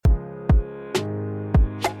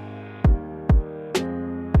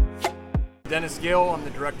Dennis Gill. I'm the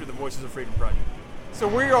director of the Voices of Freedom Project. So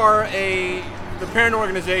the parent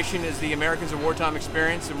organization is the Americans of Wartime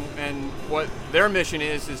Experience, and what their mission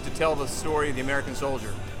is to tell the story of the American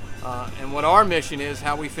soldier. And what our mission is,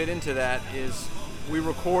 how we fit into that, is we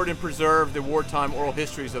record and preserve the wartime oral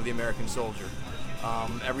histories of the American soldier.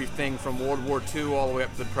 Everything from World War II all the way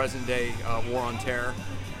up to the present day War on Terror.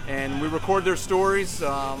 And we record their stories.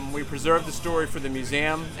 We preserve the story for the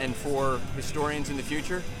museum and for historians in the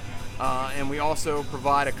future. And we also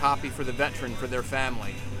provide a copy for the veteran, for their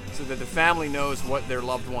family, so that the family knows what their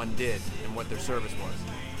loved one did and what their service was.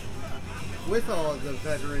 With all of the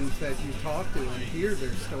veterans that you talk to and hear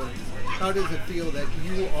their stories, how does it feel that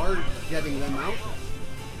you are getting them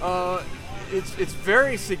out? It's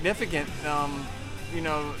very significant, and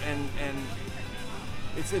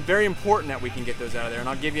it's very important that we can get those out of there. And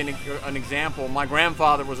I'll give you an example. My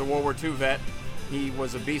grandfather was a World War II vet. He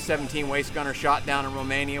was a B-17 waist gunner, shot down in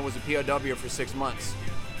Romania, was a POW for 6 months.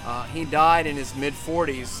 He died in his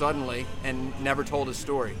mid-40s suddenly and never told his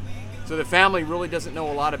story. So the family really doesn't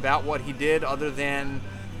know a lot about what he did other than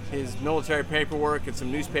his military paperwork and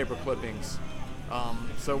some newspaper clippings.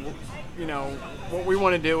 What we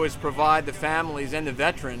want to do is provide the families and the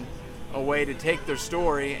veteran a way to take their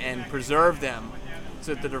story and preserve them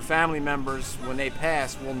so that their family members, when they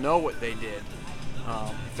pass, will know what they did.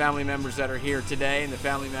 Family members that are here today and the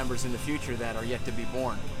family members in the future that are yet to be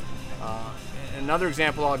born. Another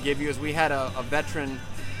example I'll give you is we had a veteran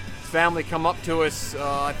family come up to us,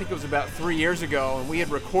 I think it was about 3 years ago, and we had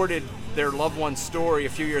recorded their loved one's story a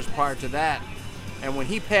few years prior to that. And when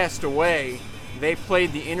he passed away, they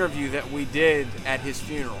played the interview that we did at his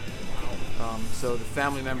funeral. So the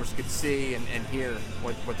family members could see and hear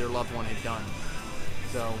what their loved one had done.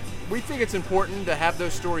 So we think it's important to have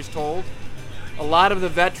those stories told. A lot of the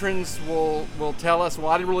veterans will tell us, well,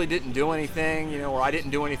 I really didn't do anything, or I didn't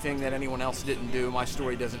do anything that anyone else didn't do. My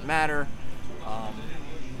story doesn't matter.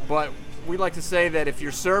 But we like to say that if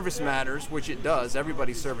your service matters, which it does,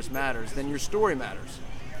 everybody's service matters, then your story matters.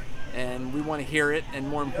 And we want to hear it, and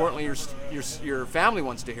more importantly, your family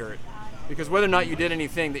wants to hear it. Because whether or not you did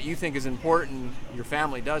anything that you think is important, your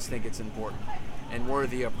family does think it's important and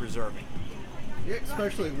worthy of preserving. Yeah,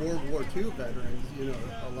 especially World War II veterans,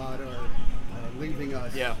 a lot are leaving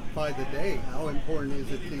us by the day. How important is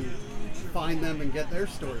it to find them and get their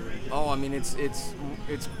story right? Oh, I mean, it's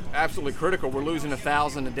absolutely critical. We're losing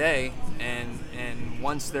 1,000 a day, and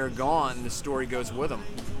once they're gone, the story goes with them.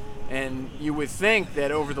 And you would think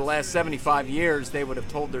that over the last 75 years they would have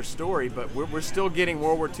told their story, but we're still getting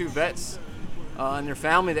World War II vets and their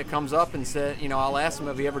family that comes up and said, I'll ask them,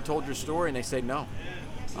 have you ever told your story? And they say no.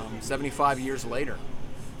 75 years later.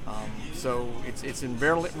 So it's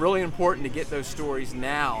really important to get those stories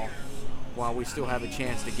now while we still have a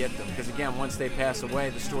chance to get them. Because again, once they pass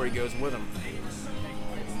away, the story goes with them.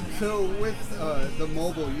 So with the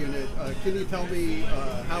mobile unit, can you tell me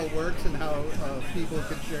how it works and how people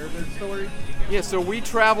can share their story? Yeah, so we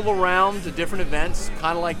travel around to different events,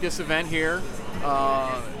 kind of like this event here,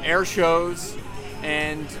 air shows,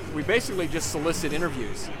 and we basically just solicit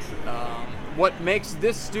interviews. What makes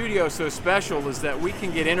this studio so special is that we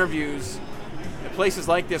can get interviews at places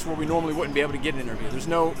like this where we normally wouldn't be able to get an interview.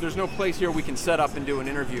 There's no place here we can set up and do an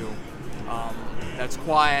interview that's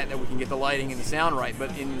quiet, that we can get the lighting and the sound right.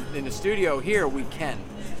 But in the studio here, we can.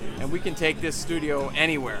 And we can take this studio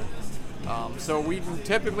anywhere. So we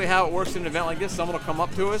typically, how it works in an event like this, someone will come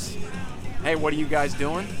up to us, hey, what are you guys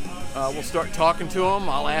doing? We'll start talking to them.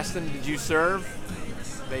 I'll ask them, did you serve?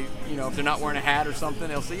 They, if they're not wearing a hat or something,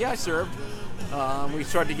 they'll say, yeah, I served. We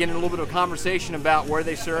start to get in a little bit of a conversation about where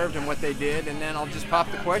they served and what they did, and then I'll just pop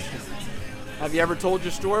the question. Have you ever told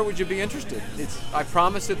your story? Would you be interested? I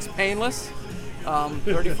promise it's painless.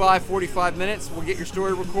 35, 45 minutes, we'll get your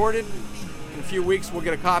story recorded. In a few weeks, we'll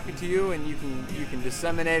get a copy to you, and you can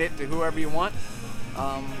disseminate it to whoever you want.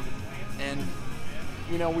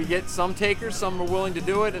 We get some takers, some are willing to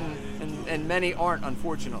do it, and many aren't,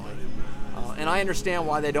 unfortunately. And I understand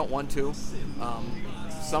why they don't want to.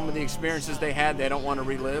 Some of the experiences they had, they don't want to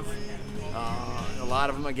relive. A lot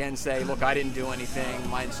of them, again, say, look, I didn't do anything.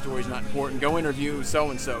 My story's not important. Go interview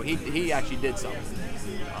so-and-so. He actually did something.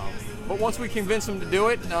 But once we convince them to do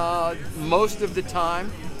it, most of the time,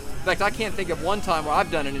 in fact, I can't think of one time where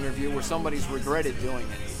I've done an interview where somebody's regretted doing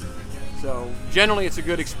it. So generally, it's a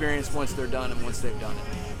good experience once they're done and once they've done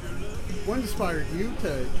it. What inspired you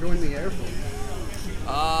to join the Air Force?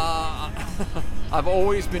 I've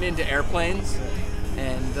always been into airplanes,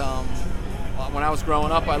 and when I was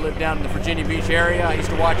growing up, I lived down in the Virginia Beach area. I used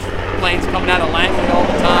to watch planes coming out of Langley all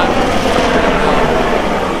the time.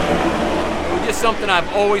 It was just something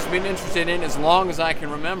I've always been interested in as long as I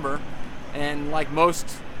can remember. And like most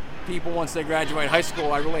people, once they graduate high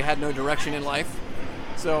school, I really had no direction in life.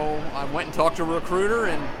 So I went and talked to a recruiter,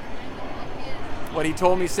 and what he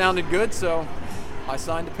told me sounded good, so I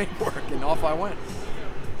signed the paperwork and off I went.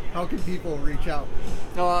 How can people reach out?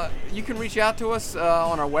 You can reach out to us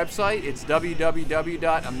on our website. It's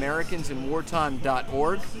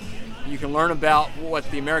www.americansinwartime.org. You can learn about what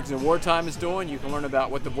the Americans in Wartime is doing. You can learn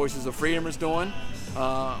about what the Voices of Freedom is doing.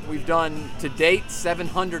 We've done, to date,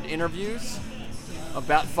 700 interviews.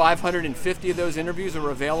 About 550 of those interviews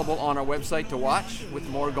are available on our website to watch, with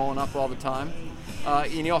more going up all the time.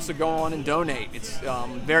 And you also go on and donate. It's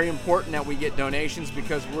very important that we get donations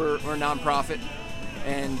because we're a nonprofit.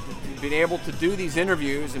 And being able to do these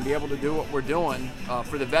interviews and be able to do what we're doing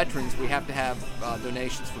for the veterans, we have to have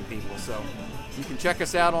donations from people. So you can check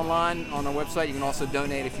us out online on our website. You can also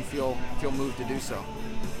donate if you feel moved to do so.